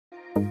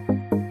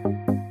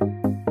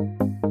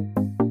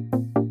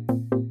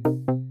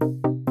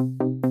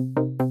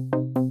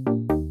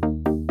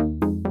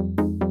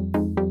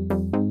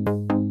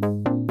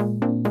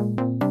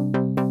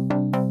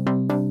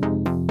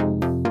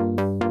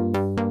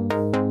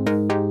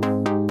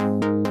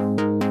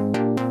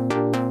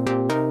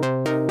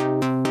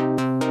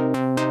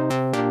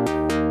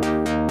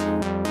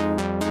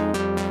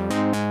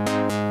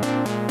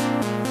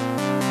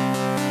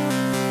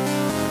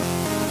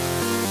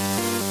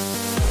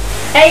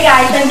Hey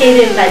guys, I'm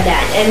Kaye and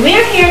Padlan, and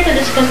we're here to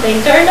discuss the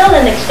internal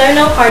and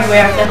external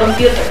hardware of the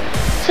computer.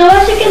 So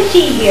as you can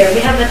see here, we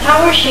have a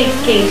tower-shaped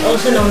case,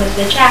 also known as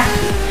the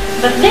chassis.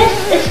 But this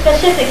is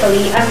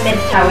specifically a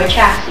mid-tower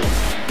chassis.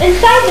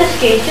 Inside this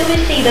case, you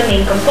will see the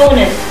main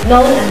component,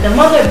 known as the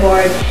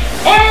motherboard,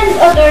 and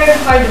other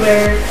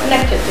hardware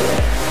connected to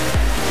it.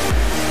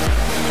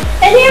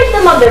 And here's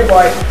the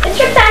motherboard. It's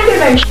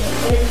rectangular in shape,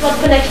 and it's what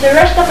connects the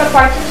rest of the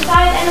parts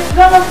inside and as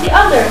well as the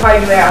other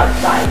hardware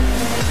outside.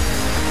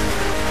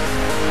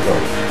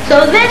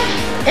 So this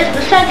is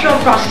the central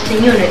processing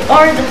unit,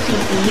 or the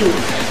CPU.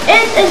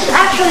 It is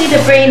actually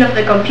the brain of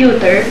the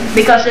computer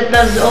because it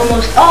does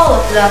almost all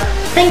of the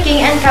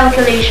thinking and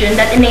calculation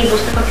that enables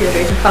the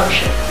computer to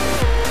function.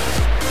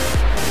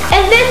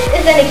 And this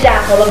is an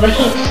example of a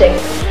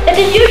heatsink. It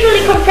is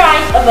usually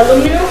comprised of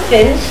aluminum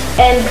fins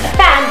and a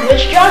fan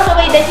which draws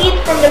away the heat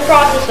from the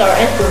processor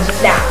and cools it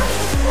down.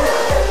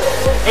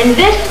 And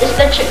this is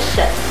the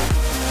chipset.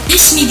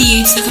 This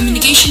mediates the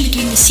communication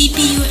between the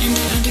CPU and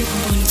the other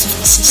components of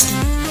the system.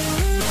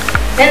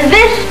 And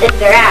this is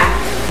the RAM.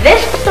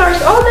 This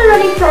stores all the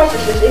running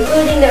processes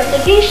including the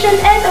application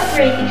and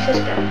operating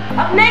system.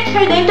 Up next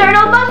are the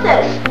internal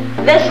buses.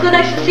 This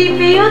connects the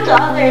CPU to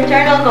other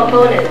internal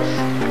components.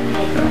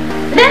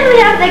 Then we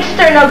have the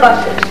external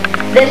buses.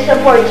 This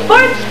supports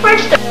ports for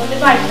external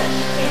devices.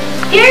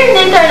 Here in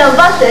the internal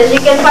buses, you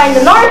can find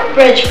the North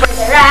bridge for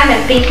the RAM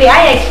and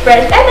PCI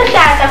Express and the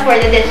SATA for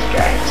the disk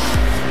drives.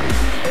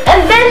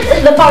 And this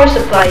is the power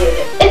supply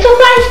unit. It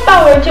supplies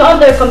power to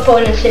other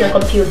components in a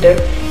computer.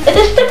 It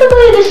is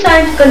typically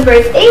designed to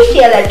convert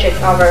AC electric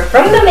power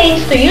from the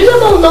mains to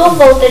usable low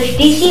voltage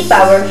DC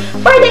power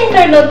for the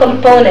internal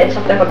components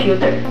of the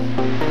computer.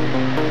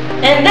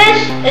 And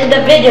this is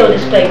the video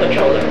display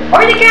controller,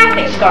 or the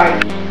graphics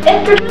card.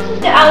 It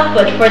produces the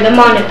output for the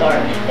monitor.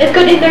 It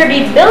could either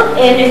be built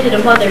into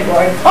the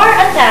motherboard or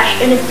attached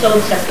in its own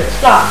separate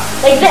slot,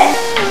 like this.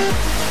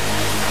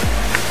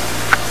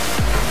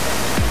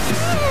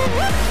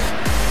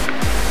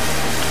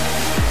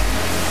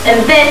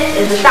 And this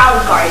is the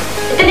sound card.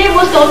 It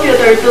enables the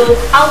computer to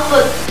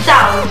output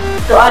sound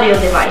to audio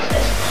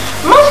devices.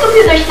 Most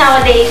computers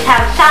nowadays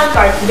have sound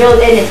cards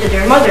built into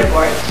their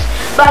motherboards,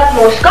 but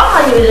most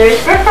common users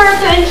prefer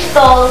to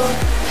install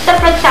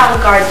separate sound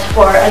cards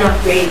for an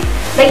upgrade,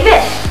 like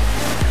this.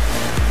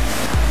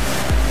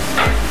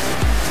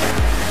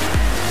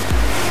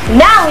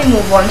 Now we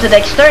move on to the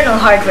external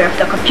hardware of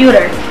the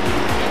computer.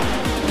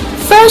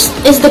 First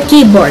is the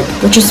keyboard,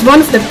 which is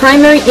one of the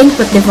primary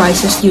input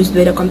devices used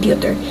with a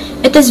computer.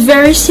 It is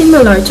very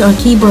similar to a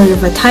keyboard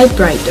of a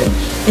typewriter.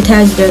 It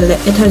has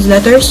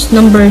letters,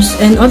 numbers,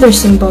 and other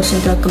symbols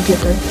in the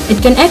computer.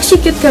 It can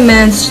execute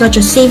commands such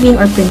as saving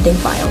or printing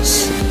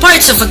files.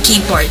 Parts of a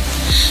keyboard.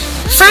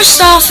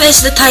 First off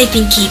is the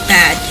typing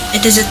keypad.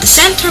 It is at the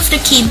center of the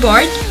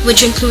keyboard,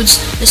 which includes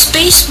the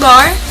space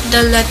bar,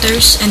 the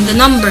letters, and the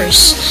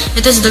numbers.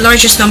 It is the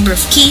largest number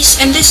of keys,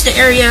 and this is the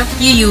area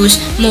you use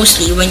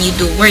mostly when you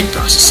do word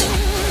processing.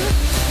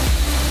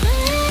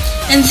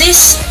 And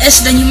this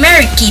is the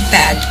numeric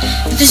keypad.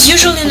 It is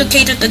usually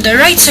located at the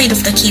right side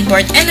of the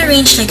keyboard and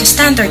arranged like a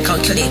standard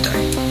calculator.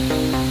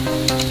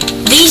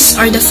 These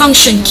are the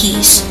function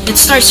keys. It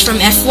starts from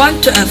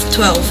F1 to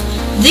F12.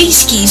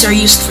 These keys are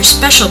used for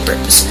special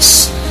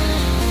purposes.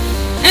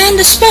 And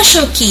the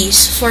special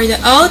keys for the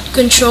Alt,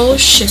 Control,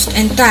 Shift,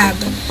 and Tab.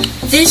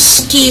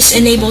 These keys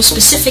enable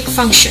specific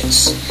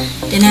functions.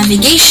 The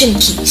navigation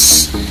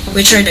keys,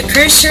 which are the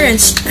cursor and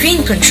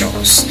screen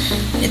controls.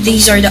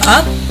 These are the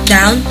up,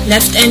 down,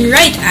 left, and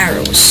right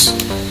arrows.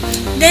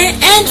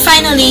 And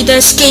finally, the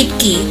escape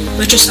key,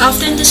 which is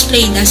often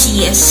displayed as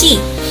ESC.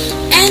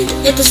 And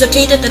it is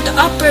located at the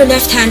upper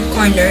left-hand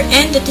corner,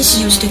 and it is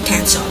used to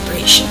cancel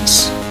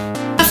operations.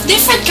 We have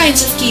different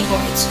kinds of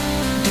keyboards.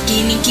 The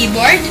gaming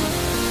keyboard,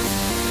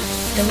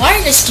 the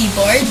wireless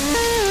keyboard,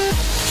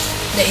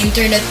 the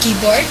internet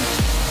keyboard,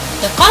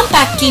 the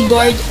compact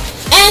keyboard,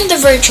 and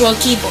the virtual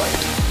keyboard.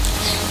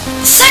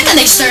 The second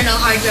external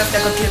hardware of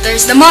the computer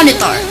is the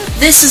monitor.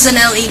 This is an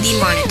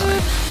LED monitor.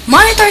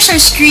 Monitors are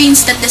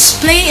screens that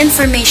display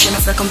information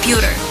of the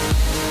computer.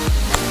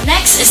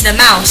 Next is the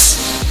mouse.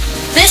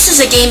 This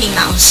is a gaming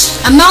mouse.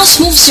 A mouse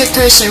moves your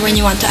cursor when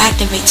you want to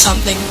activate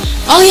something.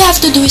 All you have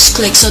to do is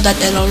click so that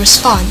it'll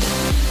respond.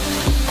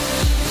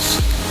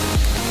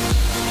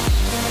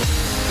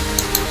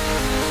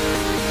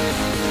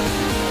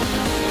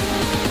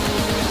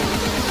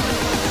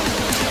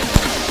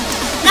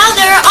 Now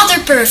there are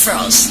other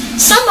peripherals.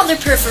 Some other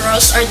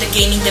peripherals are the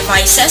gaming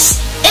devices,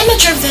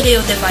 image or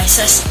video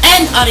devices,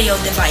 and audio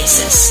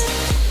devices.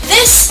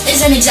 This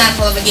is an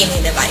example of a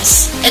gaming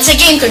device. It's a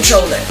game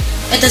controller.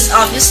 It is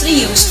obviously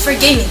used for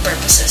gaming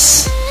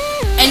purposes.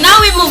 And now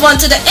we move on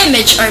to the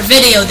image or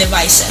video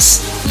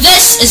devices.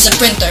 This is a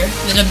printer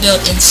with a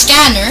built-in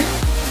scanner.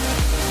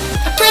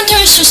 A printer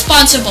is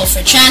responsible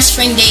for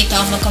transferring data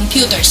of a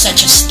computer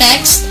such as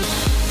text,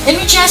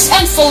 images,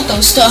 and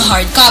photos to a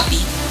hard copy,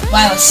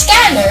 while a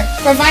scanner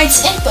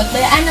provides input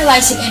by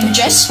analyzing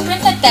images,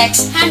 printed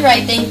text,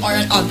 handwriting, or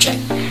an object.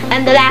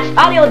 And the last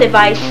audio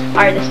device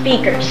are the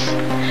speakers.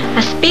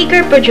 A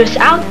speaker produces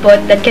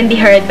output that can be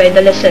heard by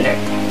the listener.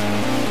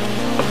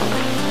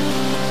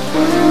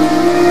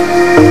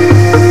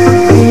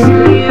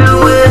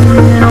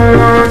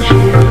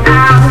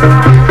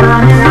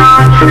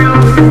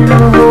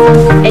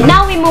 And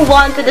now we move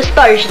on to the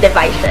storage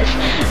devices.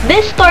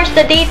 This stores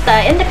the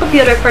data in the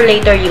computer for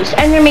later use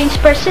and remains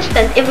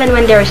persistent even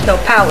when there is no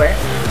power.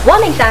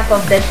 One example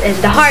of this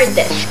is the hard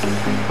disk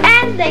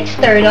and the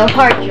external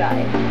hard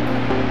drive.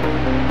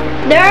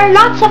 There are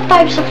lots of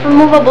types of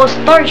removable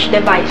storage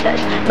devices,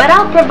 but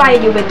I'll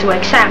provide you with two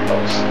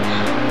examples.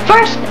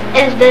 First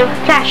is the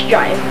flash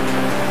drive,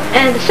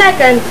 and the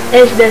second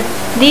is the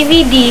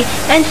DVD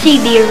and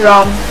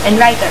CD-ROM and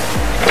writer.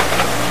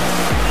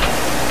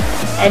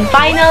 And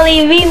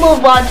finally, we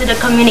move on to the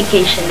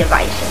communication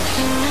devices.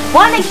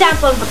 One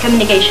example of a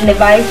communication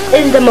device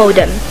is the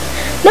modem.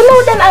 The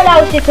modem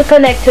allows you to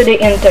connect to the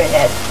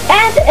internet,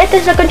 and it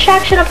is a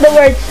contraction of the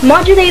words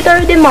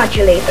modulator,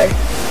 demodulator.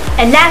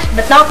 And last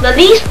but not the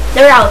least,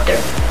 the router.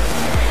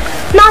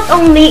 Not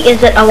only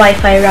is it a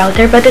Wi-Fi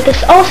router, but it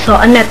is also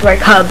a network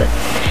hub.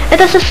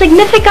 It is a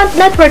significant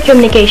network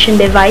communication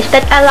device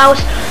that allows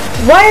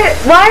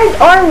wired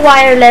or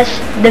wireless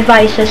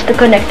devices to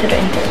connect to the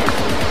internet.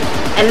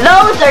 And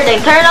those are the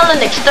internal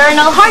and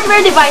external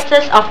hardware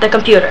devices of the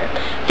computer.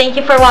 Thank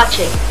you for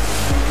watching.